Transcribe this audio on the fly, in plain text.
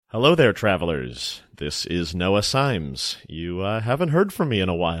Hello there, travelers. This is Noah Symes. You haven't heard from me in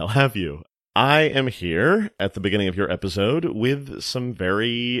a while, have you? I am here at the beginning of your episode with some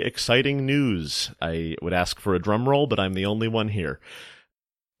very exciting news. I would ask for a drum roll, but I'm the only one here.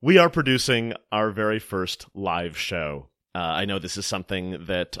 We are producing our very first live show. I know this is something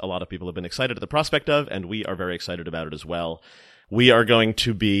that a lot of people have been excited at the prospect of, and we are very excited about it as well. We are going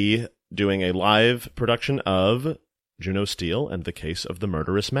to be doing a live production of Juno Steel and the Case of the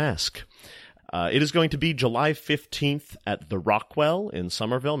Murderous Mask. It is going to be July 15th at the Rockwell in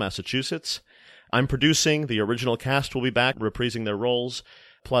Somerville, Massachusetts. I'm producing. The original cast will be back, reprising their roles,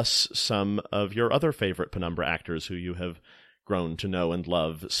 plus some of your other favorite Penumbra actors who you have grown to know and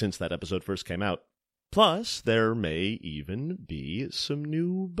love since that episode first came out. Plus, there may even be some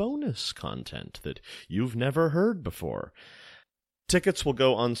new bonus content that you've never heard before. Tickets will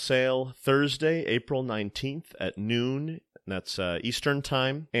go on sale Thursday, April 19th at noon. That's Eastern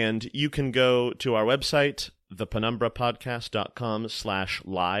Time. And you can go to our website,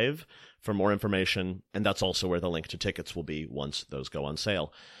 thepenumbrapodcast.com/live for more information. And that's also where the link to tickets will be once those go on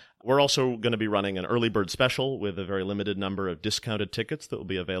sale. We're also going to be running an early bird special with a very limited number of discounted tickets that will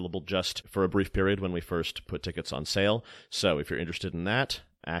be available just for a brief period when we first put tickets on sale. So if you're interested in that,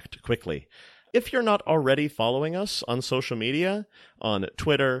 act quickly. If you're not already following us on social media, on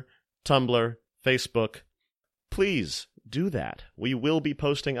Twitter, Tumblr, Facebook, please do that. We will be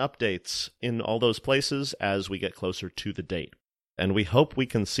posting updates in all those places as we get closer to the date. And we hope we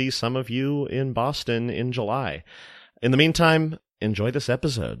can see some of you in Boston in July. In the meantime, enjoy this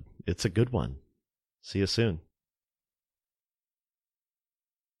episode. It's a good one. See you soon.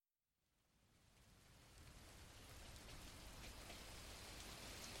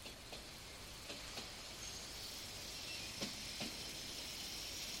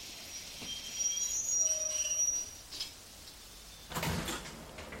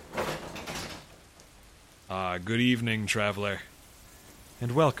 Good evening, traveler,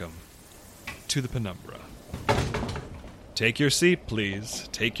 and welcome to the Penumbra. Take your seat, please.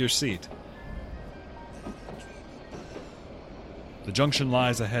 Take your seat. The junction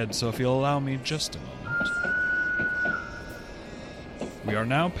lies ahead, so if you'll allow me just a moment. We are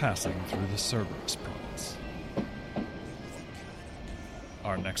now passing through the Cerberus province.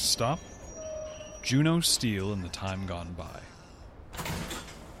 Our next stop, Juno Steel in the time gone by.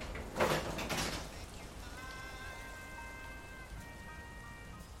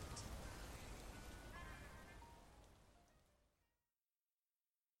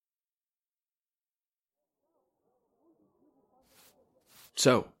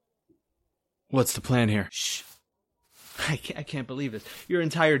 So, what's the plan here? Shh. I can't believe this. Your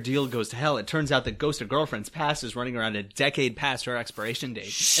entire deal goes to hell. It turns out that Ghost of Girlfriend's past is running around a decade past her expiration date.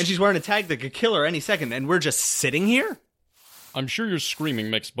 Shh. And she's wearing a tag that could kill her any second, and we're just sitting here? I'm sure your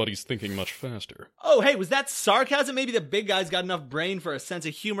screaming makes Buddy's thinking much faster. Oh, hey, was that sarcasm? Maybe the big guy's got enough brain for a sense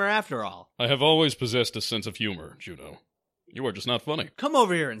of humor after all. I have always possessed a sense of humor, Juno. You are just not funny. Come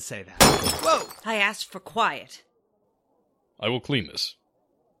over here and say that. Whoa! I asked for quiet. I will clean this.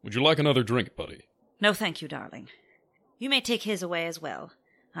 Would you like another drink, Buddy? No, thank you, darling. You may take his away as well.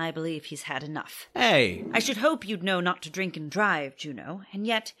 I believe he's had enough. Hey! I should hope you'd know not to drink and drive, Juno, and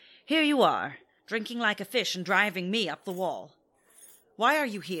yet here you are, drinking like a fish and driving me up the wall. Why are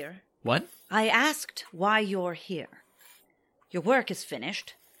you here? What? I asked why you're here. Your work is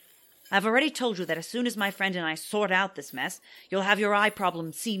finished. I've already told you that as soon as my friend and I sort out this mess, you'll have your eye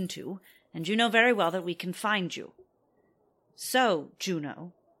problem seen to, and you know very well that we can find you. So,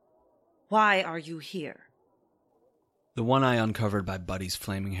 Juno, why are you here? The one eye uncovered by Buddy's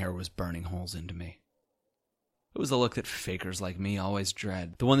flaming hair was burning holes into me. It was the look that fakers like me always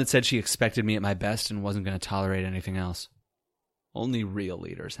dread. The one that said she expected me at my best and wasn't going to tolerate anything else. Only real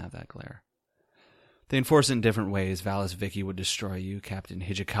leaders have that glare. They enforce it in different ways. Valis Vicky would destroy you. Captain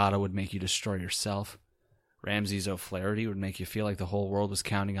Hijikata would make you destroy yourself. Ramses O'Flaherty would make you feel like the whole world was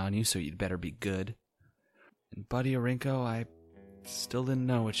counting on you, so you'd better be good. And Buddy Orinko, I still didn't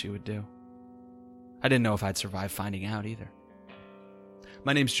know what she would do. I didn't know if I'd survive finding out either.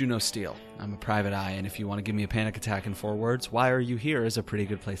 My name's Juno Steel. I'm a private eye, and if you want to give me a panic attack in 4 words, why are you here is a pretty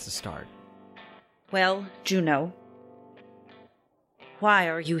good place to start. Well, Juno, why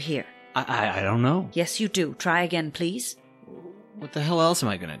are you here? I don't know. Yes, you do. Try again, please. What the hell else am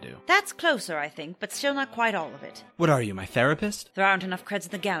I going to do? That's closer, I think, but still not quite all of it. What are you, my therapist? There aren't enough creds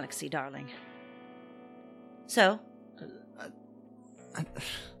in the galaxy, darling. So?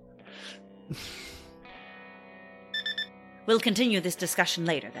 We'll continue this discussion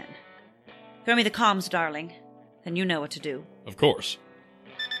later, then. Throw me the comms, darling. Then you know what to do. Of course.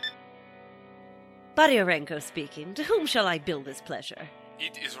 Buddy Orenko speaking. To whom shall I bill this pleasure?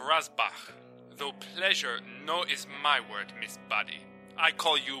 It is Razbach. Though pleasure no is my word, Miss Buddy. I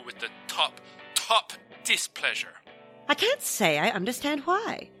call you with the top displeasure. I can't say I understand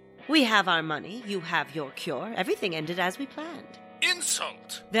why. We have our money, you have your cure. Everything ended as we planned.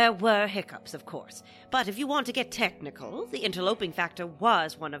 Insult! There were hiccups, of course. But if you want to get technical, the interloping factor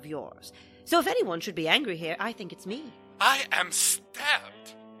was one of yours. So if anyone should be angry here, I think it's me. I am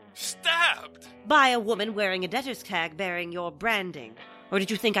stabbed. Stabbed! By a woman wearing a debtor's tag bearing your branding. Or did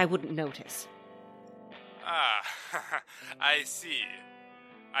you think I wouldn't notice? Ah, I see.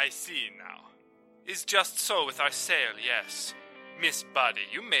 I see now. It's just so with our sale, yes. Miss Buddy,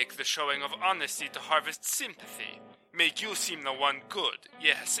 you make the showing of honesty to harvest sympathy. Make you seem the one good,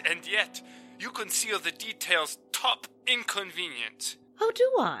 yes, and yet you conceal the details top inconvenient. Oh, do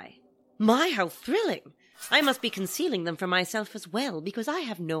I? My, how thrilling. I must be concealing them from myself as well, because I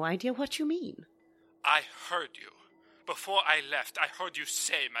have no idea what you mean. I heard you. Before I left, I heard you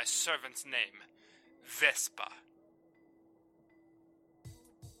say my servant's name. Vespa.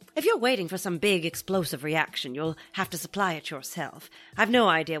 If you're waiting for some big explosive reaction, you'll have to supply it yourself. I've no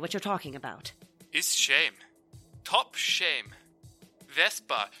idea what you're talking about. Is shame. Top shame.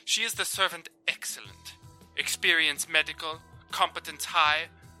 Vespa, she is the servant excellent. Experience medical, competence high,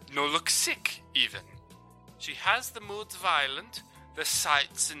 no look sick, even. She has the moods violent, the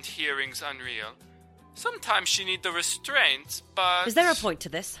sights and hearings unreal. Sometimes she need the restraints, but... Is there a point to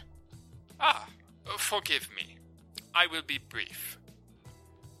this? Forgive me. I will be brief.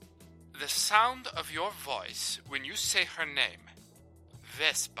 The sound of your voice when you say her name,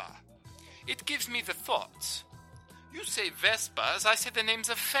 Vespa, it gives me the thoughts. You say Vespa as I say the names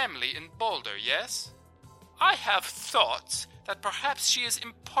of family in Boulder, yes? I have thoughts that perhaps she is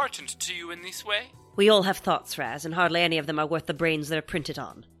important to you in this way. We all have thoughts, Raz, and hardly any of them are worth the brains they're printed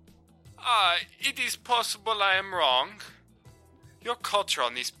on. It is possible I am wrong. Your culture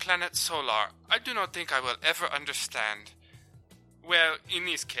on this planet Solar, I do not think I will ever understand. Well, in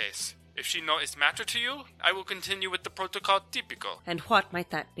this case, if she no is matter to you, I will continue with the protocol typical. And what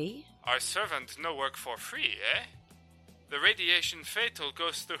might that be? Our servant no work for free, eh? The radiation fatal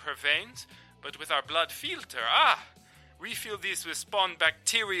goes through her veins, but with our blood filter, we feel this will spawn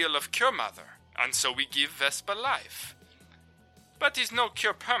bacterial of cure mother, and so we give Vespa life. But is no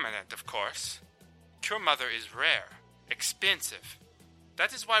cure permanent, of course. Cure mother is rare, expensive.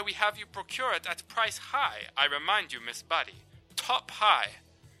 That is why we have you procure it at price high, I remind you, Miss Buddy. Top high.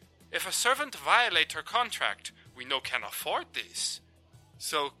 If a servant violate her contract, we no can afford this.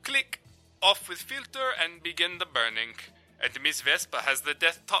 So click, off with filter and begin the burning. And Miss Vespa has the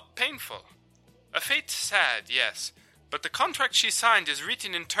death top painful. A fate sad, yes, but the contract she signed is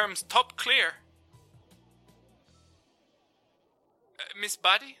written in terms top clear. Miss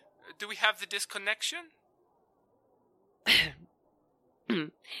Buddy, do we have the disconnection?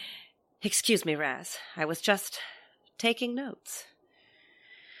 Excuse me, Raz. I was just taking notes.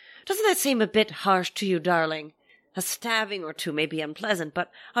 Doesn't that seem a bit harsh to you, darling? A stabbing or two may be unpleasant,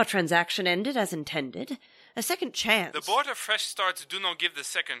 but our transaction ended as intended. A second chance. The board of fresh starts do not give the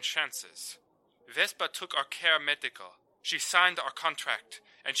second chances. Vespa took our care medical. She signed our contract,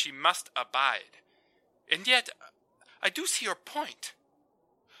 and she must abide. And yet, I do see your point.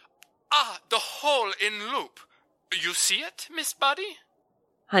 The hole in loop. You see it, Miss Buddy?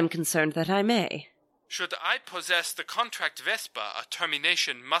 I'm concerned that I may. Should I possess the contract Vespa, a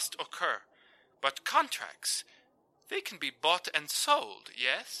termination must occur. But contracts, they can be bought and sold,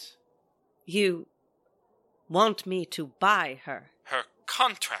 yes? You want me to buy her? Her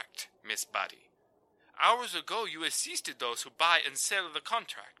contract, Miss Buddy. Hours ago you assisted those who buy and sell the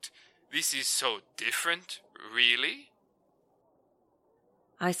contract. This is so different, really?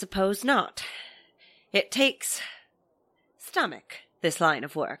 I suppose not. It takes stomach, this line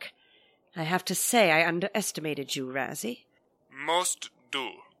of work. I have to say I underestimated you, Razzie. Most do.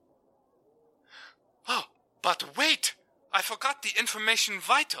 Oh, but wait! I forgot the information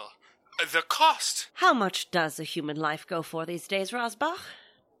vital. The cost. How much does a human life go for these days, Rosbach?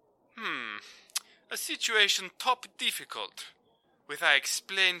 A situation top difficult. With I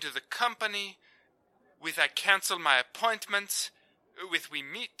explain to the company, with I cancel my appointments, with we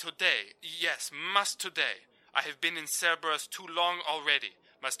meet today. Yes, must today. I have been in Cerberus too long already.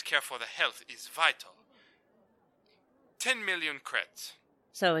 Must care for the health is vital. 10 million creds.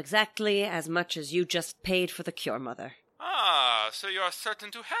 So exactly as much as you just paid for the cure, Mother. So you are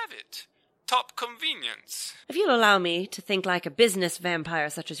certain to have it. Top convenience. If you'll allow me to think like a business vampire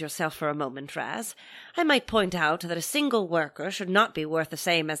such as yourself for a moment, Raz, I might point out that a single worker should not be worth the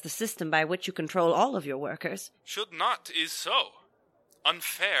same as the system by which you control all of your workers. Should not is so.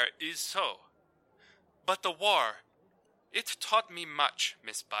 Unfair is so. But the war, It taught me much,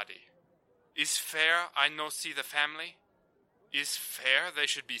 Miss Buddy. Is fair I no see the family? Is fair they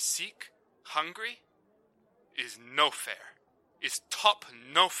should be sick, hungry? Is no fair. Is top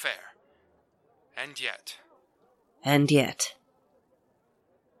no fair. And yet... And yet...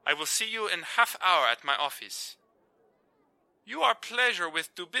 I will see you in half hour at my office. You are pleasure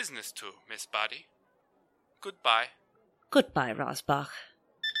with do business too, Miss Buddy. Goodbye. Goodbye, Rosbach.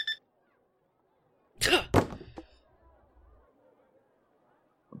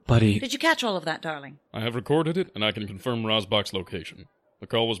 Buddy, Did you catch all of that, darling? I have recorded it, and I can confirm Rosbach's location. The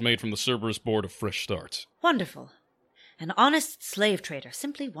call was made from the Cerberus Board of Fresh Starts. Wonderful. An honest slave trader.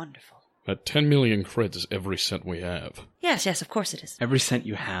 Simply wonderful. That 10 million creds is every cent we have. Yes, of course it is. Every cent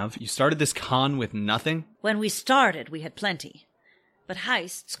you have? You started this con with nothing? When we started, we had plenty. But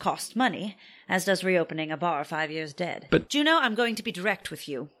heists cost money, as does reopening a bar 5 years dead. But- Juno, I'm going to be direct with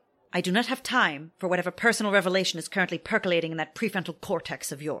you. I do not have time for whatever personal revelation is currently percolating in that prefrontal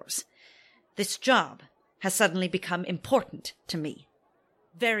cortex of yours. This job has suddenly become important to me.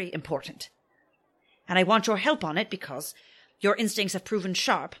 Very important. And I want your help on it because your instincts have proven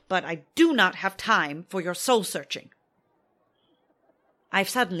sharp, but I do not have time for your soul-searching. I've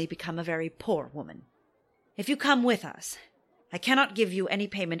suddenly become a very poor woman. If you come with us, I cannot give you any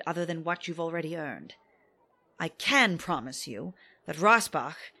payment other than what you've already earned. I can promise you that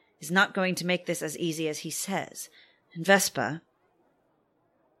Rosbach is not going to make this as easy as he says. And Vespa,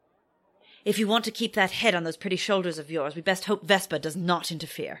 if you want to keep that head on those pretty shoulders of yours, we best hope Vespa does not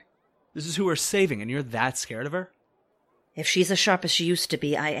interfere. This is who we're saving, and you're that scared of her? If she's as sharp as she used to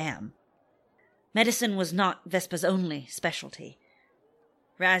be, I am. Medicine was not Vespa's only specialty.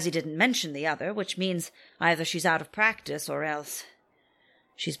 Razzie didn't mention the other, which means either she's out of practice or else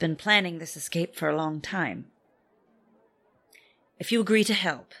she's been planning this escape for a long time. If you agree to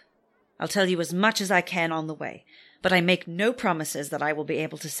help, I'll tell you as much as I can on the way, but I make no promises that I will be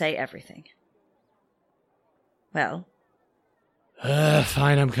able to say everything. Well?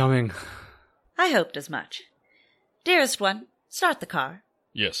 Fine, I'm coming. I hoped as much. Dearest one, start the car.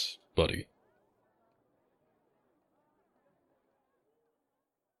 Yes, buddy.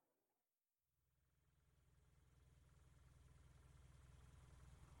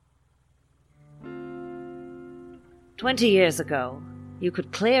 "20 years ago, you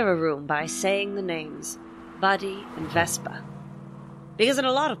could clear a room by saying the names Buddy and Vespa. Because in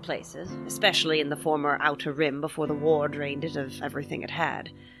a lot of places, especially in the former Outer Rim before the war drained it of everything it had,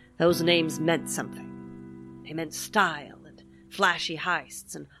 those names meant something. They meant style and flashy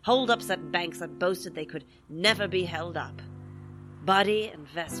heists and hold-ups at banks that boasted they could never be held up. Buddy and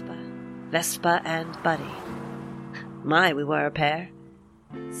Vespa. Vespa and Buddy. My, we were a pair.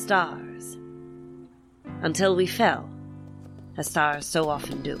 Stars. Until we fell, as stars so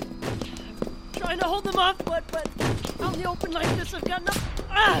often do. Trying to hold them off, but out in the open like this, I've got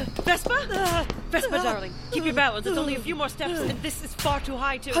enough. Vespa? Vespa, darling, keep your balance. It's only a few more steps, and this is far too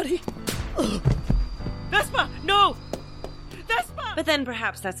high to... Buddy. Vespa, no! Vespa! But then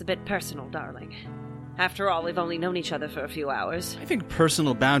perhaps that's a bit personal, darling. After all, we've only known each other for a few hours. I think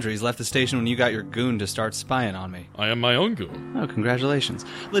personal boundaries left the station when you got your goon to start spying on me. I am my own goon. Oh, congratulations.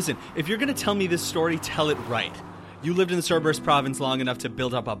 Listen, if you're going to tell me this story, tell it right. You lived in the Cerberus province long enough to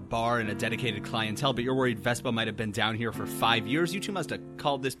build up a bar and a dedicated clientele, but you're worried Vespa might have been down here for 5 years? You two must have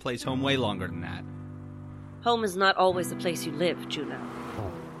called this place home way longer than that. Home is not always the place you live, Juno.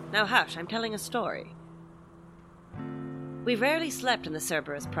 Now hush, I'm telling a story. We rarely slept in the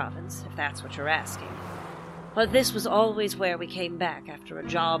Cerberus province, if that's what you're asking. But this was always where we came back after a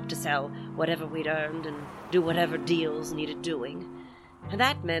job to sell whatever we'd earned and do whatever deals needed doing. And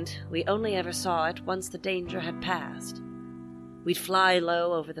that meant we only ever saw it once the danger had passed. We'd fly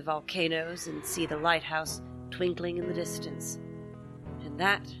low over the volcanoes and see the lighthouse twinkling in the distance. And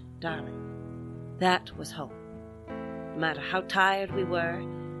that, darling, that was home. No matter how tired we were,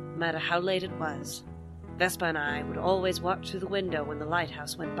 no matter how late it was, Vespa and I would always watch through the window when the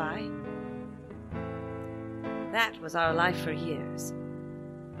lighthouse went by. That was our life for years.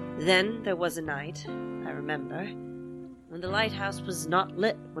 Then there was a night, I remember, when the lighthouse was not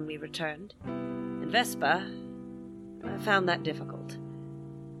lit when we returned. And Vespa, I found that difficult.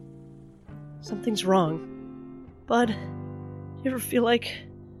 Something's wrong. Bud, you ever feel like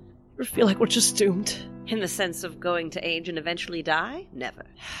we're just doomed? In the sense of going to age and eventually die? Never.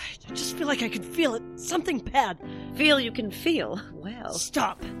 I just feel like I could feel it. Something bad. Feel you can feel? Well.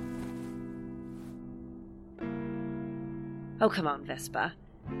 Stop. Oh, come on, Vespa.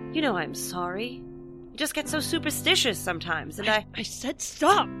 You know I'm sorry. You just get so superstitious sometimes, and I said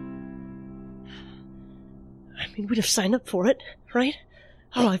stop. I mean, we'd have signed up for it, right?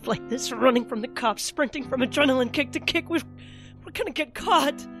 A life like this, running from the cops, sprinting from adrenaline kick to kick, we're gonna get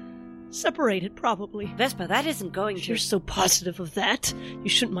caught. Separated, probably. Vespa, that isn't going If to... you're so positive of that, you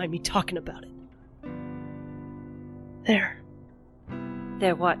shouldn't mind me talking about it. There.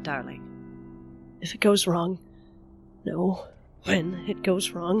 There what, darling? If it goes wrong, no, when it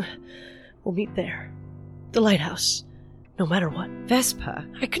goes wrong, we'll meet there. The lighthouse. No matter what. Vespa?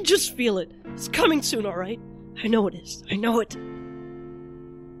 I can just feel it. It's coming soon, all right? I know it is. I know it.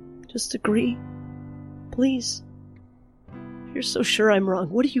 Just agree. Please. If you're so sure I'm wrong,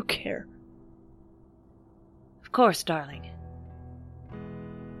 what do you care? Of course, darling.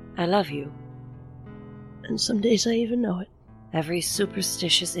 I love you. And some days I even know it. Every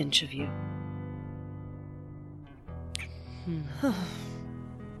superstitious inch of you.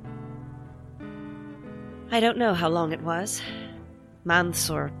 I don't know how long it was. Months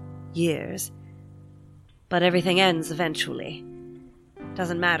or years. But everything ends eventually.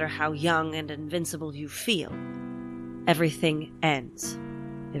 Doesn't matter how young and invincible you feel. Everything ends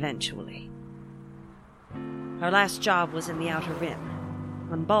eventually. Our last job was in the Outer Rim,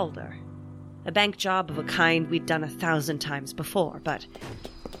 on Balder. A bank job of a kind we'd done 1,000 times before, but...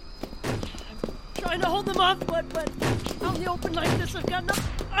 Trying to hold them off, but out in the open like this, I've got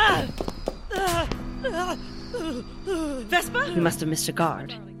Vespa? We must have missed a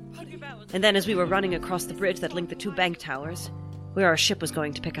guard. And then as we were running across the bridge that linked the two bank towers, where our ship was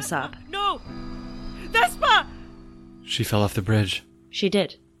going to pick us up... No! Vespa! She fell off the bridge. She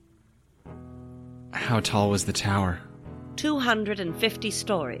did. How tall was the tower? 250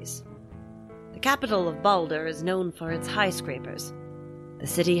 stories. The capital of Balder is known for its skyscrapers. The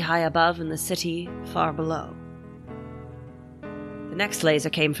city high above and the city far below. The next laser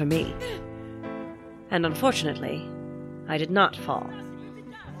came for me. And unfortunately, I did not fall.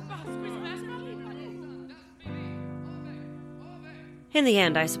 In the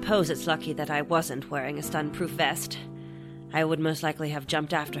end, I suppose it's lucky that I wasn't wearing a stun-proof vest. I would most likely have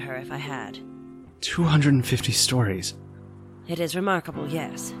jumped after her if I had. 250 stories. It is remarkable,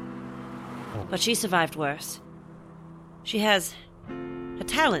 yes. But she survived worse. She has a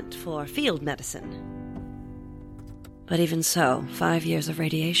talent for field medicine. But even so, 5 years of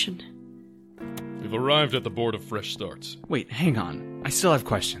radiation. We've arrived at the Board of Fresh Starts. Wait, hang on. I still have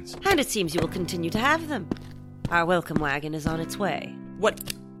questions. And it seems you will continue to have them. Our welcome wagon is on its way.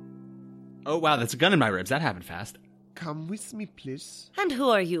 What? Oh, wow, that's a gun in my ribs. That happened fast. Come with me, please. And who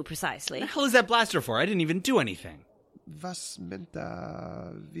are you, precisely? What the hell is that blaster for? I didn't even do anything. Was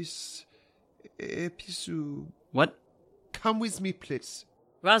menta vis episu? What? Come with me, please.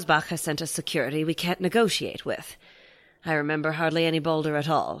 Rosbach has sent us security we can't negotiate with. I remember hardly any Boulder at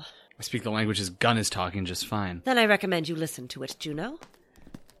all. I speak the language his gun is talking just fine. Then I recommend you listen to it, Juno.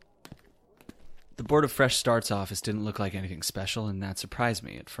 The Board of Fresh Starts office didn't look like anything special, and that surprised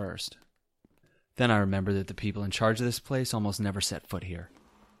me at first. Then I remembered that the people in charge of this place almost never set foot here.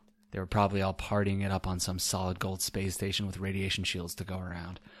 They were probably all partying it up on some solid gold space station with radiation shields to go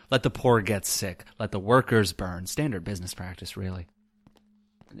around. Let the poor get sick. Let the workers burn. Standard business practice, really.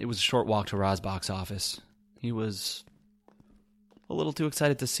 It was a short walk to Rosbach's office. He was a little too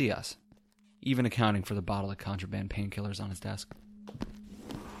excited to see us, even accounting for the bottle of contraband painkillers on his desk.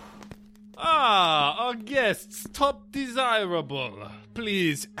 Ah, our guests, top desirable.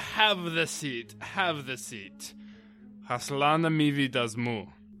 Please, have the seat, have the seat. Haslana Mivi does moo.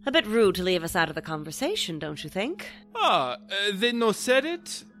 A bit rude to leave us out of the conversation, don't you think? They no said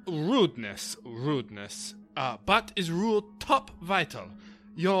it? Rudeness. But is rule top vital?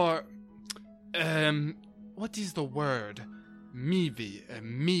 Your, what is the word? Mivi.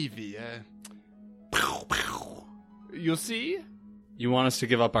 You see? You want us to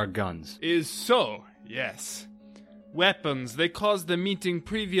give up our guns? Is so, yes. Weapons, they caused the meeting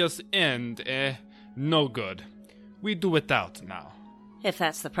previous end, no good. We do without now. If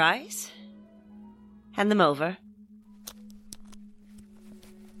that's the price. Hand them over.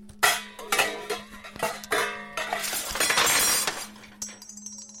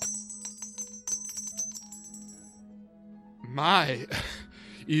 My,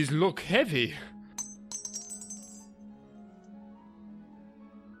 is look heavy.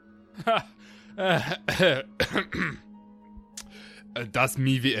 Das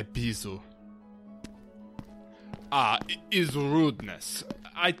mivi episu. Is rudeness.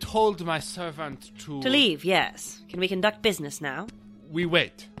 I told my servant to... To leave, yes. Can we conduct business now? We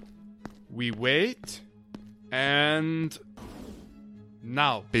wait, and...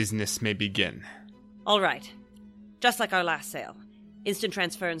 Now business may begin. All right. Just like our last sale. Instant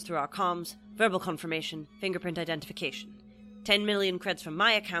transference through our comms, verbal confirmation, fingerprint identification. 10 million creds from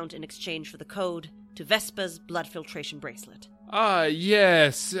my account in exchange for the code to Vespa's blood filtration bracelet. Ah,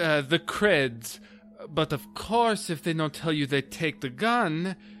 yes, the creds. But of course, if they don't tell you they take the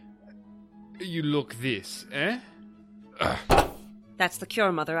gun, you look this, eh? That's the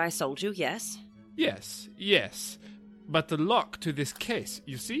Cure Mother I sold you, yes? Yes. But the lock to this case,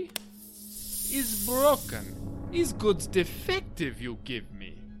 you see, is broken. Is goods defective, you give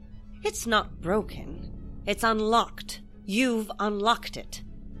me? It's not broken. It's unlocked. You've unlocked it.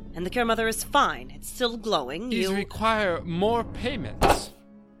 And the Cure Mother is fine. It's still glowing. These require more payments.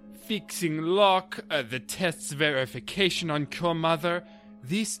 Fixing lock, the test's verification on Cure Mother,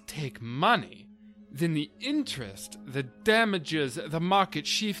 these take money. Then the interest, the damages, the market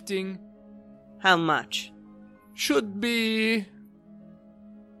shifting. How much? Should be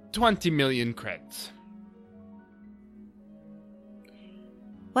 20 million creds.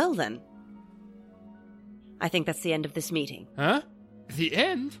 Well then. I think that's the end of this meeting. Huh? The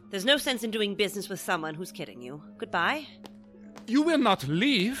end? There's no sense in doing business with someone who's kidding you. Goodbye. You will not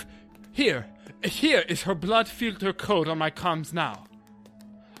leave. Here is her blood filter code on my comms now.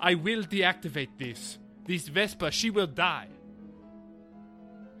 I will deactivate this. This Vespa, she will die.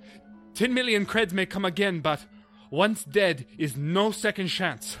 10 million creds may come again, but once dead is no second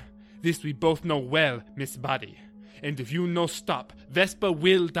chance. This we both know well, Miss Buddy. And if you no stop, Vespa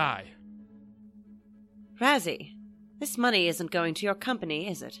will die. Razzie, this money isn't going to your company,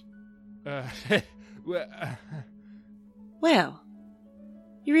 is it? Well,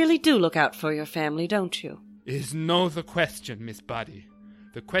 you really do look out for your family, don't you? Is no the question, Miss Buddy.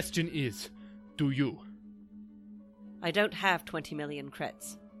 The question is, do you? I don't have 20 million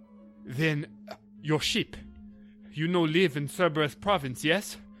creds. Then, your ship. You no live in Cerberus province,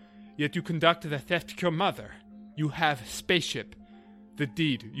 yes? Yet you conduct the theft Cure Mother. You have spaceship. The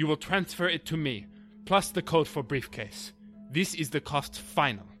deed, you will transfer it to me, plus the code for briefcase. This is the cost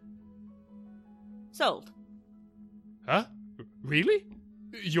final. Sold. Huh? Really?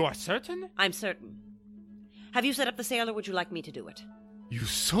 You are certain? I'm certain. Have you set up the sale, or would you like me to do it? You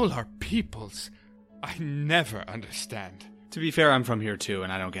solar peoples. I never understand. To be fair, I'm from here too,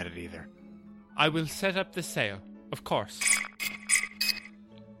 and I don't get it either. I will set up the sale, of course.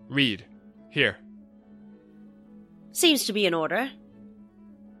 Read. Here. Seems to be in order.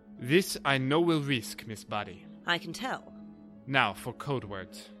 This I know will risk, Miss Buddy. I can tell. Now for code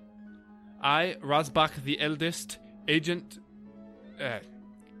words. I, Rosbach the Eldest, agent...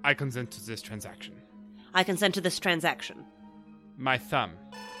 I consent to this transaction. I consent to this transaction. My thumb.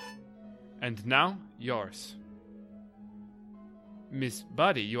 And now, yours. Miss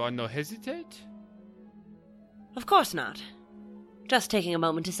Buddy, you are no hesitate? Of course not. Just taking a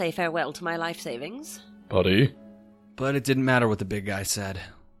moment to say farewell to my life savings. Buddy? But it didn't matter what the big guy said.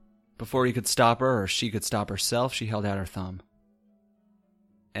 Before he could stop her, or she could stop herself, she held out her thumb.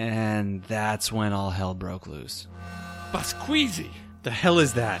 And that's when all hell broke loose. Basqueezy! The hell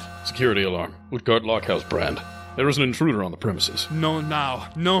is that? Security alarm. Woodgard Lockhouse brand. There is an intruder on the premises. No now.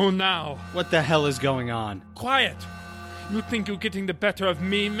 No now. What the hell is going on? Quiet! You think you're getting the better of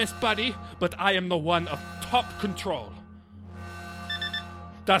me, Miss Buddy, but I am the one of top control.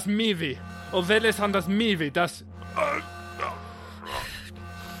 Das Mivi. Oveles an das Mivi. Das...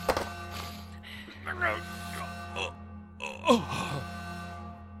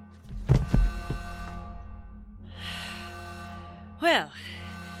 Well,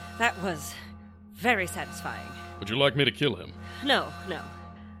 that was very satisfying. Would you like me to kill him? No.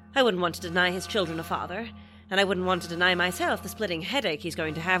 I wouldn't want to deny his children a father, and I wouldn't want to deny myself the splitting headache he's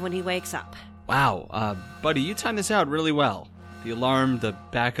going to have when he wakes up. Wow, buddy, you timed this out really well. The alarm, the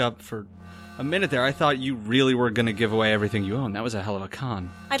backup. For a minute there, I thought you really were going to give away everything you own. That was a hell of a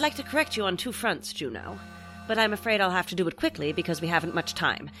con. I'd like to correct you on two fronts, Juno. But I'm afraid I'll have to do it quickly because we haven't much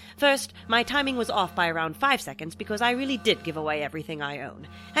time. First, my timing was off by around 5 seconds because I really did give away everything I own.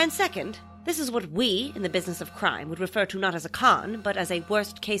 And second, this is what we, in the business of crime, would refer to not as a con, but as a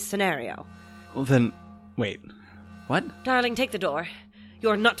worst-case scenario. Well then, wait. What? Darling, take the door.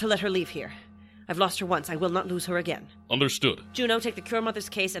 You're not to let her leave here. I've lost her once. I will not lose her again. Understood. Juno, take the Cure Mother's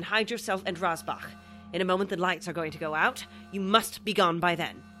case and hide yourself and Rosbach. In a moment the lights are going to go out. You must be gone by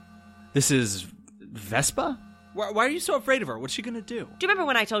then. This is Vespa? Why are you so afraid of her? What's she gonna do? Do you remember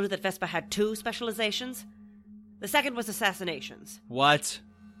when I told you that Vespa had 2 specializations? The second was assassinations. What?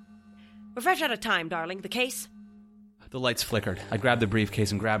 We're fresh out of time, darling. The case? The lights flickered. I grabbed the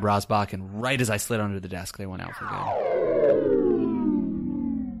briefcase and grabbed Rosbach, and right as I slid under the desk, they went out for good.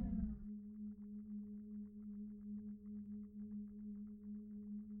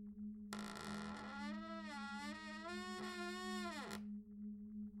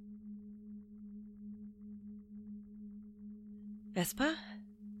 Vespa?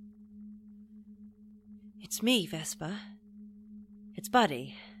 It's me, Vespa. It's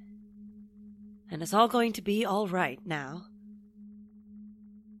Buddy. And it's all going to be all right now.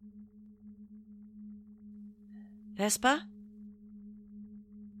 Vespa?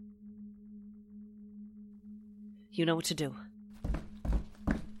 You know what to do.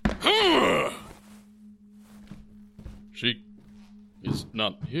 She is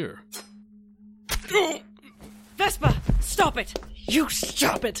not here. Vespa, stop it! You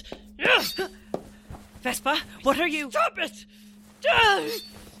stop it! Vespa, what are you... Stop it!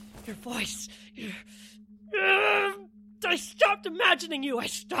 Your voice. I stopped imagining you. I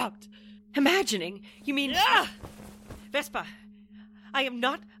stopped. Imagining? You mean... Yeah! Vespa, I am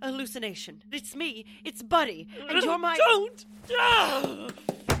not a hallucination. It's me. It's Buddy. And you're my... Don't! I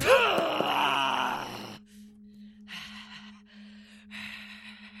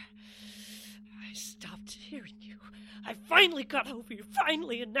stopped hearing you. I finally got over you.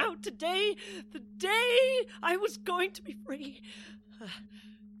 Finally. And now today, the day I was going to be free.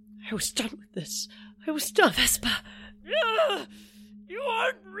 I was done with this. I was done. Vespa. You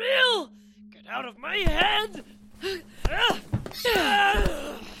aren't real. Get out of my head.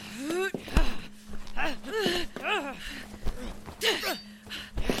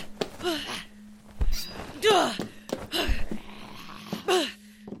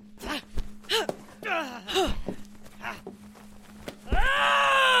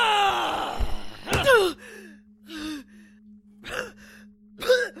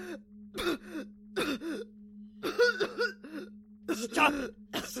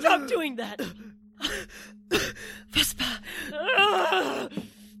 Stop doing that. Vespa.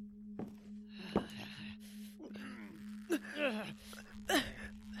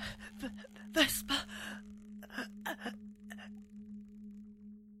 Vespa.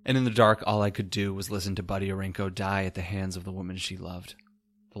 And in the dark, all I could do was listen to Buddy Orenko die at the hands of the woman she loved.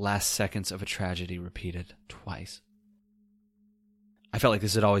 The last seconds of a tragedy repeated twice. I felt like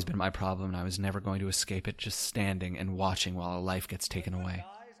this had always been my problem, and I was never going to escape it, just standing and watching while a life gets taken away.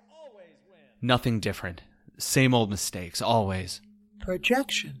 Nothing different. Same old mistakes, always.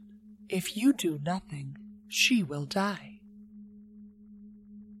 Projection. If you do nothing, she will die.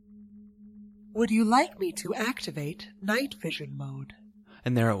 Would you like me to activate night vision mode?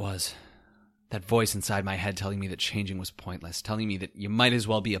 And there it was. That voice inside my head telling me that changing was pointless, telling me that you might as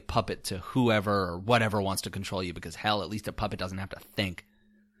well be a puppet to whoever or whatever wants to control you, because hell, at least a puppet doesn't have to think.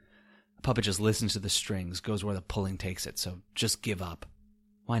 A puppet just listens to the strings, goes where the pulling takes it, so just give up.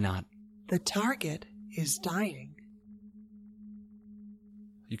 Why not? The target is dying.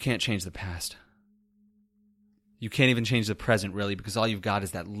 You can't change the past. You can't even change the present, really, because all you've got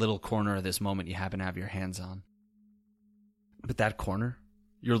is that little corner of this moment you happen to have your hands on. But that corner,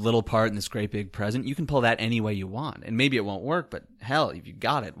 your little part in this great big present, you can pull that any way you want. And maybe it won't work, but hell, if you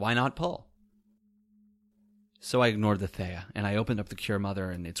got it, why not pull? So I ignored the Thea, and I opened up the Cure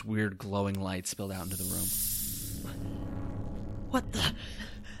Mother, and its weird glowing light spilled out into the room. What the...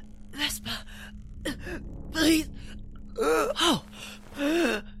 Vespa... Please... Oh!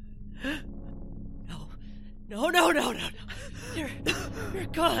 No. You're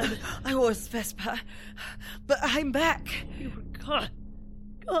gone. I was Vespa, but I'm back. You were gone.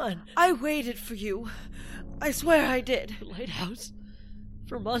 Gone. I waited for you. I swear I did. The lighthouse.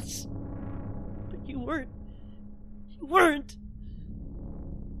 For months. But you weren't. You weren't.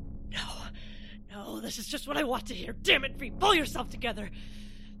 No, this is just what I want to hear. Damn it, Bree, pull yourself together.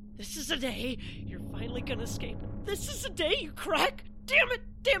 This is a day you're finally gonna escape. This is a day you crack. Damn it.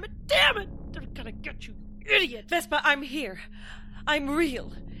 They're gonna get you, idiot. Vespa, I'm here. I'm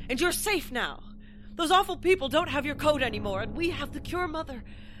real. And you're safe now. Those awful people don't have your code anymore, and we have the Cure Mother.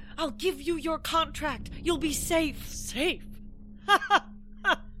 I'll give you your contract. You'll be safe. Safe?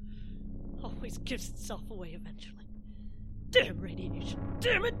 Always gives itself away eventually. Damn radiation.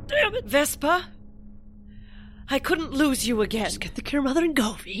 Damn it. Vespa, I couldn't lose you again. Just get the Cure Mother and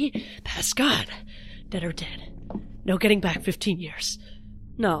go, V. Past God. Dead or dead. No getting back 15 years.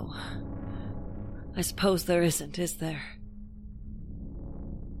 No. I suppose there isn't, is there?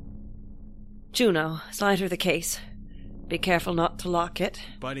 Juno, slide her the case. Be careful not to lock it.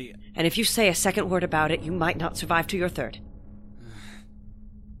 Buddy... And if you say a second word about it, you might not survive to your third.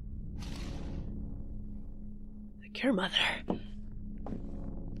 The Cure Mother.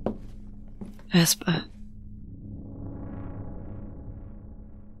 Vespa.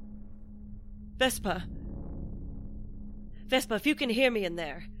 Vespa, if you can hear me in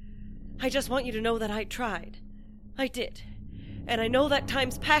there, I just want you to know that I tried. I did. And I know that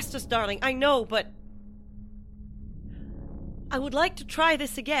time's past us, darling. I know, but... I would like to try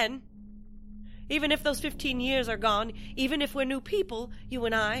this again. Even if those 15 years are gone, even if we're new people, you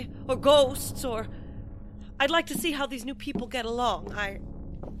and I, or ghosts, or... I'd like to see how these new people get along. I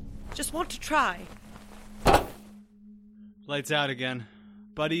just want to try. Lights out again.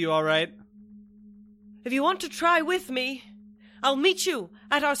 Buddy, you alright? If you want to try with me, I'll meet you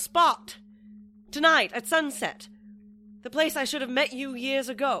at our spot. Tonight at sunset. The place I should have met you years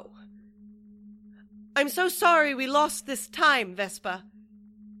ago. I'm so sorry we lost this time, Vespa.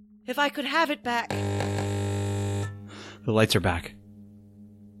 If I could have it back. The lights are back.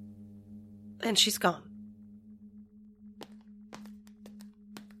 And she's gone.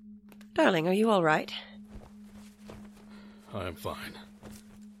 Darling, are you all right? I am fine.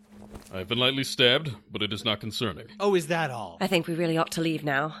 I have been lightly stabbed, but it is not concerning. Oh, is that all? I think we really ought to leave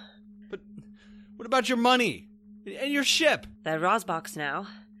now. But what about your money? And your ship? They're Rosbach's now.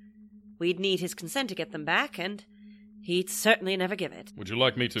 We'd need his consent to get them back, and he'd certainly never give it. Would you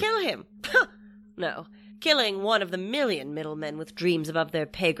like me to... Kill him? No. Killing one of the million middlemen with dreams above their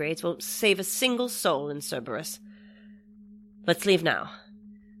pay grades won't save a single soul in Cerberus. Let's leave now.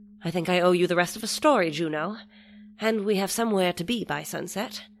 I think I owe you the rest of a story, Juno, and we have somewhere to be by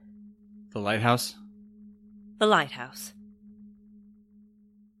sunset. The lighthouse? The lighthouse.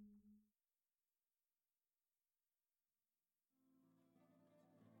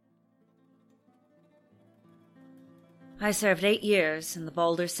 I served 8 years in the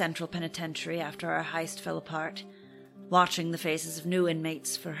Boulder Central Penitentiary after our heist fell apart, watching the faces of new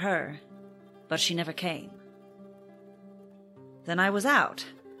inmates for her, but she never came. Then I was out.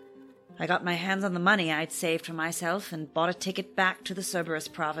 I got my hands on the money I'd saved for myself and bought a ticket back to the Cerberus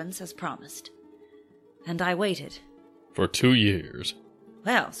province as promised. And I waited. For 2 years.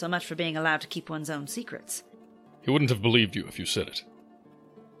 Well, so much for being allowed to keep one's own secrets. He wouldn't have believed you if you said it.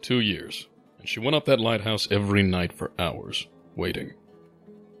 2 years. And she went up that lighthouse every night for hours, waiting.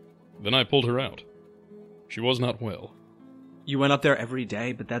 Then I pulled her out. She was not well. You went up there every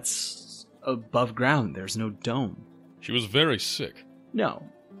day, but that's above ground. There's no dome. She was very sick. No,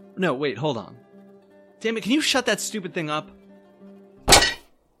 wait, hold on. Damn it, can you shut that stupid thing up?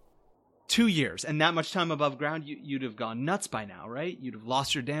 2 years, and that much time above ground, you'd have gone nuts by now, right? You'd have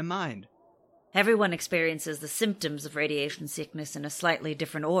lost your damn mind. Everyone experiences the symptoms of radiation sickness in a slightly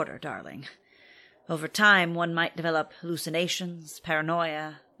different order, darling. Over time, one might develop hallucinations,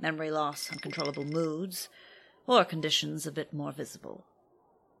 paranoia, memory loss, uncontrollable moods, or conditions a bit more visible.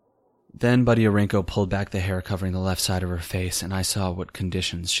 Then Buddy Arenko pulled back the hair covering the left side of her face, and I saw what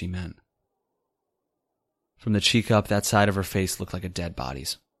conditions she meant. From the cheek up, that side of her face looked like a dead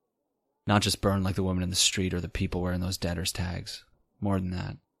body's. Not just burned like the woman in the street or the people wearing those debtors' tags. More than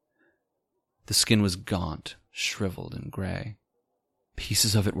that. The skin was gaunt, shriveled, and gray.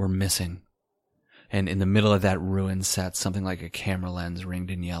 Pieces of it were missing. And in the middle of that ruin sat something like a camera lens ringed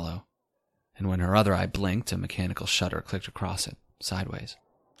in yellow. And when her other eye blinked, a mechanical shutter clicked across it, sideways.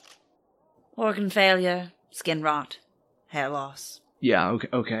 Organ failure, skin rot, hair loss. Yeah,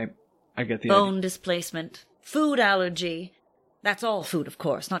 okay. I get the Bone idea. displacement, food allergy. That's all food, of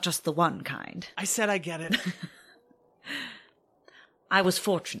course, not just the one kind. I said I get it. I was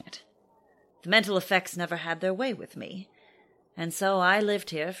fortunate. The mental effects never had their way with me. And so I lived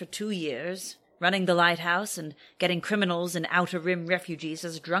here for 2 years, running the lighthouse and getting criminals and Outer Rim refugees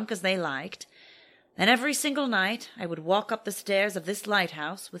as drunk as they liked. And every single night I would walk up the stairs of this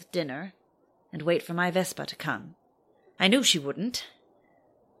lighthouse with dinner and wait for my Vespa to come. I knew she wouldn't.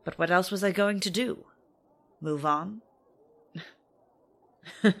 But what else was I going to do? Move on?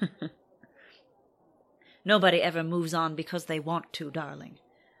 Nobody ever moves on because they want to, darling.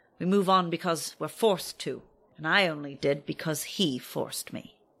 We move on because we're forced to, and I only did because he forced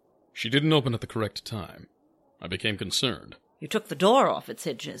me. She didn't open at the correct time. I became concerned. You took the door off its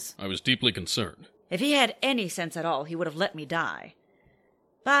hinges. I was deeply concerned. If he had any sense at all, he would have let me die.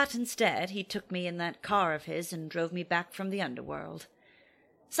 But instead, he took me in that car of his and drove me back from the underworld.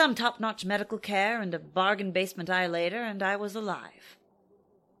 Some top-notch medical care and a bargain basement eye later, and I was alive.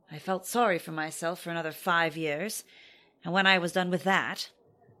 I felt sorry for myself for another 5 years, and when I was done with that,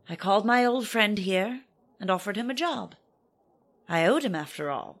 I called my old friend here and offered him a job. I owed him,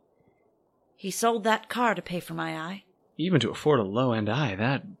 after all. He sold that car to pay for my eye. Even to afford a low-end eye,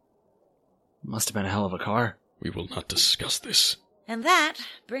 that must have been a hell of a car. We will not discuss this. And that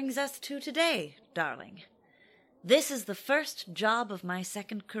brings us to today, darling. This is the first job of my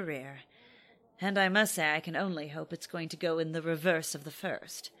second career, and I must say I can only hope it's going to go in the reverse of the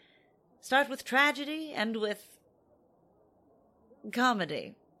first. Start with tragedy, end with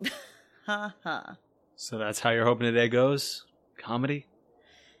comedy. Ha ha. So that's how you're hoping today goes? Comedy?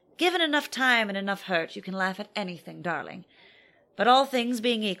 Given enough time and enough hurt, you can laugh at anything, darling. But all things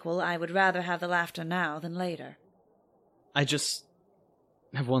being equal, I would rather have the laughter now than later. I just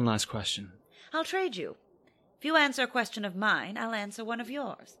have one last question. I'll trade you. If you answer a question of mine, I'll answer one of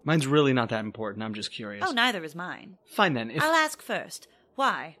yours. Mine's really not that important. I'm just curious. Oh, neither is mine. Fine then. If I'll ask first.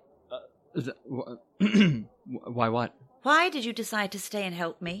 Why? Why what? Why did you decide to stay and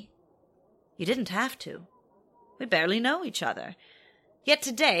help me? You didn't have to. We barely know each other. Yet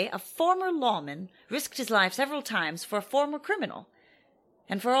today, a former lawman risked his life several times for a former criminal.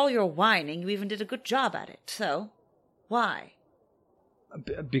 And for all your whining, you even did a good job at it. So, why?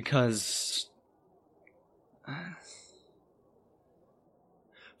 Because...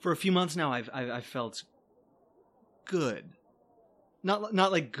 for a few months now, I've felt good. Not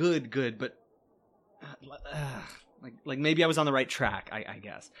like good, but like maybe I was on the right track, I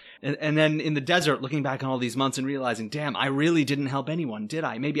guess. And then in the desert, looking back on all these months and realizing, damn, I really didn't help anyone, did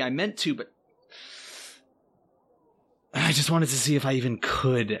I? Maybe I meant to, but I just wanted to see if I even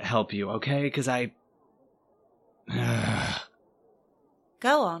could help you, okay? Because I...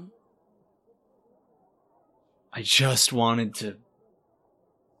 Go on. I just wanted to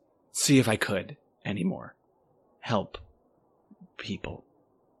see if I could anymore help people.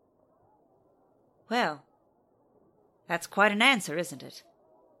 Well, that's quite an answer, isn't it?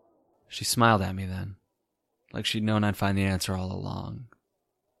 She smiled at me then, like she'd known I'd find the answer all along.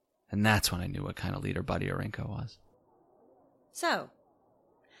 And that's when I knew what kind of leader Buddy Orinko was. So,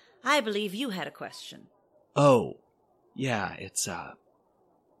 I believe you had a question. Oh, yeah, it's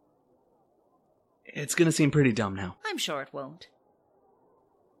gonna seem pretty dumb now. I'm sure it won't.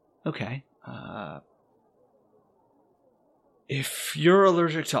 Okay, if you're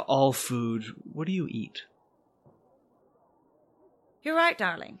allergic to all food, what do you eat? You're right,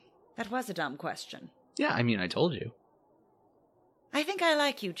 darling. That was a dumb question. Yeah, I mean, I told you. I think I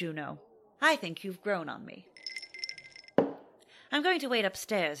like you, Juno. I think you've grown on me. I'm going to wait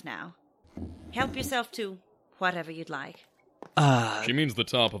upstairs now. Help yourself to whatever you'd like. She means the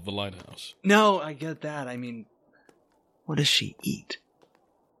top of the lighthouse. No, I get that. I mean, what does she eat?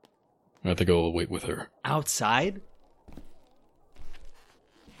 I think I'll wait with her. Outside?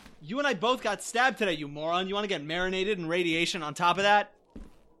 You and I both got stabbed today, you moron. You want to get marinated in radiation on top of that?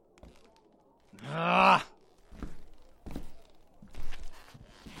 Ugh.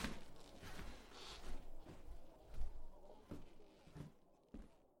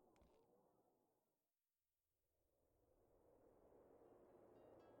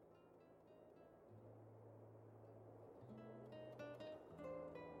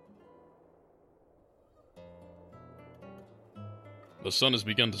 The sun has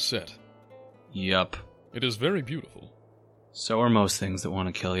begun to set. Yup. It is very beautiful. So are most things that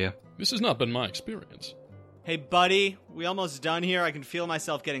want to kill you. This has not been my experience. Hey, buddy, we almost done here. I can feel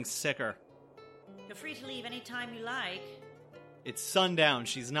myself getting sicker. You're free to leave any time you like. It's sundown.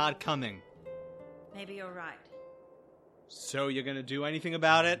 She's not coming. Maybe you're right. So you're gonna do anything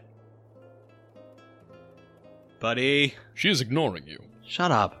about it? Buddy. She is ignoring you.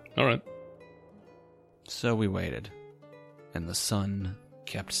 Shut up. All right. So we waited, and the sun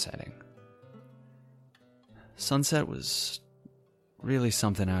kept setting. Sunset was really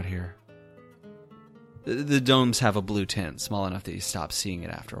something out here. The domes have a blue tint, small enough that you stop seeing it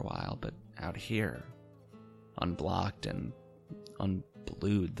after a while, but out here, unblocked and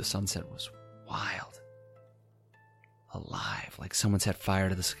unblued, the sunset was wild. Alive, like someone set fire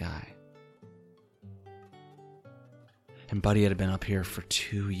to the sky. And Buddy had been up here for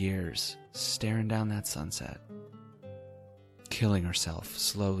 2 years, staring down that sunset. Killing herself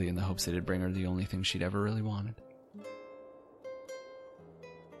slowly in the hopes that it'd bring her the only thing she'd ever really wanted.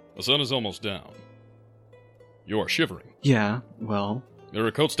 The sun is almost down. You are shivering. Yeah, well... There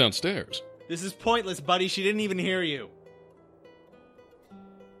are coats downstairs. This is pointless, buddy. She didn't even hear you.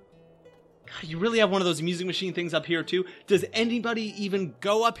 God, you really have one of those music machine things up here, too? Does anybody even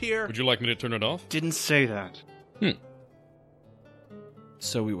go up here? Would you like me to turn it off? Didn't say that.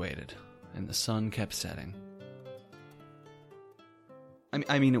 So we waited, and the sun kept setting.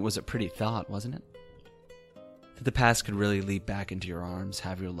 I mean, it was a pretty thought, wasn't it? That the past could really leap back into your arms,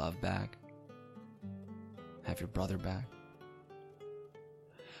 have your love back, have your brother back.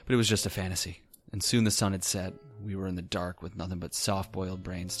 But it was just a fantasy, and soon the sun had set. We were in the dark with nothing but soft-boiled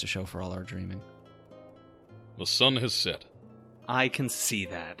brains to show for all our dreaming. The sun has set. I can see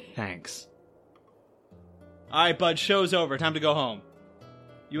that. Thanks. Alright, bud, show's over. Time to go home.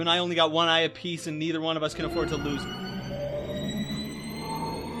 You and I only got one eye apiece, and neither one of us can afford to lose.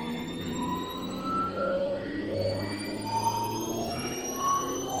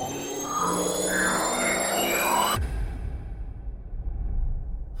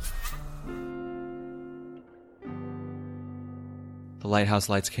 The lighthouse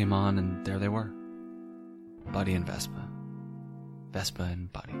lights came on, and there they were. Buddy and Vespa. Vespa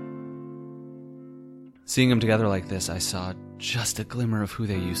and Buddy. Seeing them together like this, I saw just a glimmer of who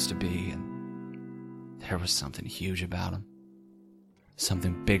they used to be, and there was something huge about them.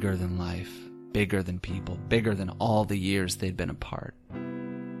 Something bigger than life, bigger than people, bigger than all the years they'd been apart.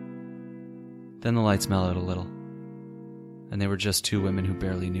 Then the lights mellowed a little, and they were just two women who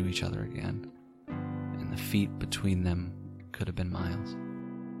barely knew each other again, and the feet between them could have been miles.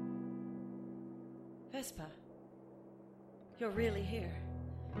 Vespa, you're really here.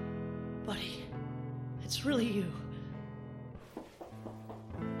 Buddy, it's really you.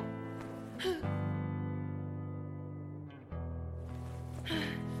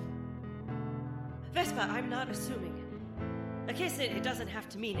 Vespa, I'm not assuming. I guess it doesn't have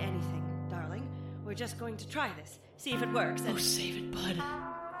to mean anything, darling. We're just going to try this, see if it works. Oh, save it, bud.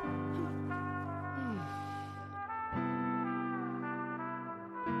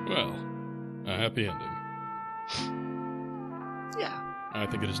 Well, a happy ending. Yeah. I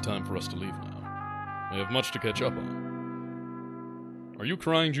think it is time for us to leave now. We have much to catch up on. Are you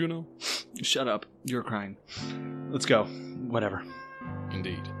crying, Juno? Shut up. You're crying. Let's go. Whatever.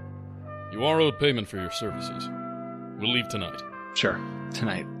 Indeed. You are owed payment for your services. We'll leave tonight. Sure.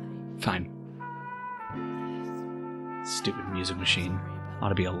 Tonight. Fine. Stupid music machine. Ought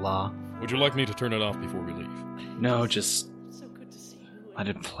to be a law. Would you like me to turn it off before we leave? No, just So good to see you. let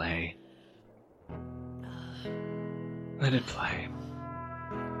it play. Let it play.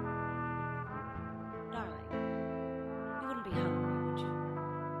 Darling, you wouldn't be hungry, would you?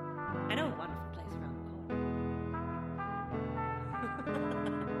 I know a wonderful place around the corner.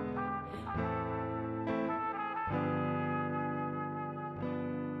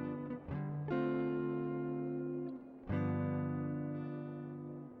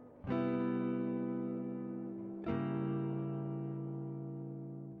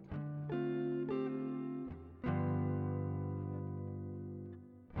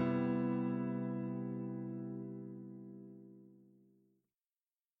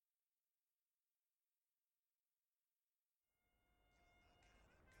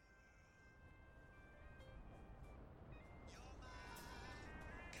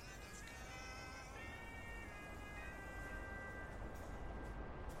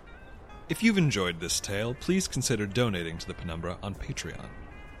 If you've enjoyed this tale, please consider donating to the Penumbra on Patreon.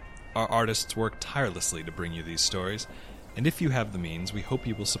 Our artists work tirelessly to bring you these stories, and if you have the means, we hope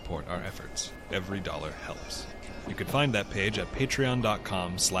you will support our efforts. Every dollar helps. You can find that page at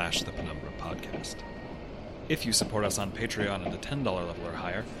patreon.com/The Penumbra Podcast. If you support us on Patreon at the $10 level or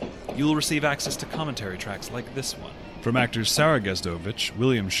higher, you will receive access to commentary tracks like this one, from actors Sarah Gezdovich,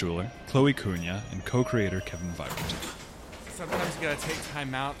 William Schuler, Chloe Cunha, and co-creator Kevin Vibert. Sometimes you gotta take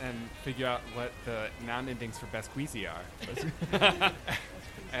time out and figure out what the noun endings for Basqueezy are.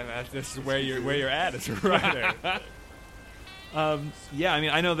 And this is where you're at as a writer. Yeah, I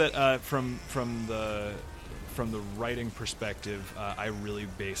mean, I know that from the writing perspective, I really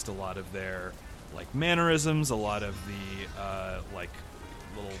based a lot of their mannerisms, a lot of the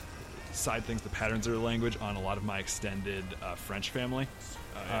little side things, the patterns of their language, on a lot of my extended French family.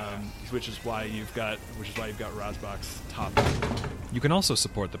 Which is why you've got Rosbach's top. You can also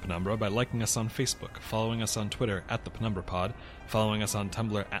support the Penumbra by liking us on Facebook, following us on Twitter at the Penumbra Pod, following us on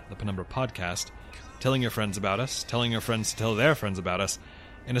Tumblr at the Penumbra Podcast, telling your friends about us, telling your friends to tell their friends about us,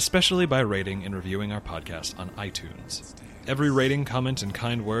 and especially by rating and reviewing our podcast on iTunes. Every rating, comment, and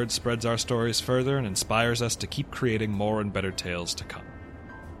kind word spreads our stories further and inspires us to keep creating more and better tales to come.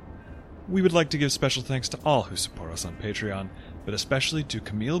 We would like to give special thanks to all who support us on Patreon, but especially to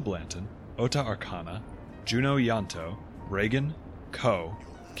Camille Blanton, Ota Arcana, Juno Yanto, Reagan, Ko,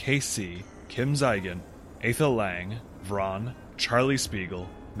 KC, Kim Zeigen, Ethel Lang, Vron, Charlie Spiegel,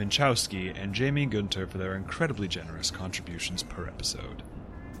 Minchowski, and Jamie Gunter for their incredibly generous contributions per episode.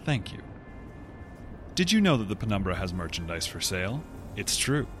 Thank you. Did you know that the Penumbra has merchandise for sale? It's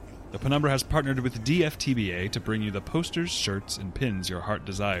true. The Penumbra has partnered with DFTBA to bring you the posters, shirts, and pins your heart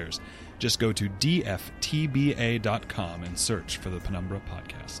desires. Just go to dftba.com and search for the Penumbra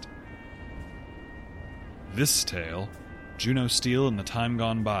Podcast. This tale, Juno Steele in the Time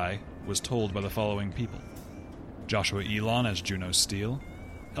Gone By, was told by the following people: Joshua Elon as Juno Steele,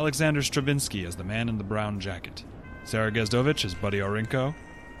 Alexander Stravinsky as the Man in the Brown Jacket, Sarah Gezdovich as Buddy Orinko,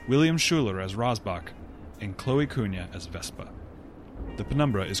 William Schuler as Rosbach, and Chloe Cunha as Vespa. The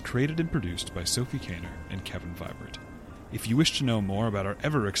Penumbra is created and produced by Sophie Kaner and Kevin Vibert. If you wish to know more about our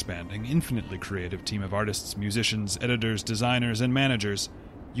ever-expanding, infinitely creative team of artists, musicians, editors, designers, and managers,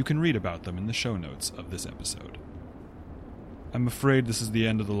 you can read about them in the show notes of this episode. I'm afraid this is the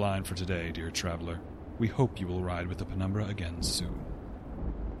end of the line for today, dear traveler. We hope you will ride with the Penumbra again soon.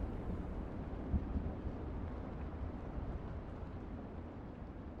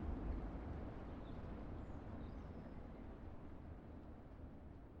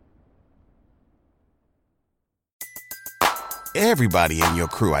 Everybody in your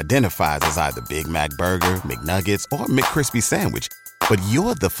crew identifies as either Big Mac Burger, McNuggets, or McCrispy Sandwich. But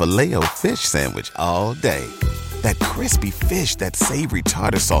you're the Filet-O-Fish Sandwich all day. That crispy fish, that savory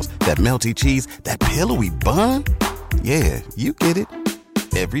tartar sauce, that melty cheese, that pillowy bun. Yeah, you get it.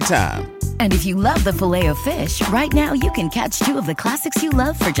 Every time. And if you love the Filet-O-Fish, right now you can catch 2 of the classics you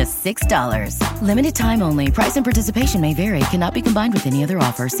love for just $6. Limited time only. Price and participation may vary. Cannot be combined with any other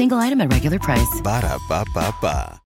offer. Single item at regular price. Ba-da-ba-ba-ba.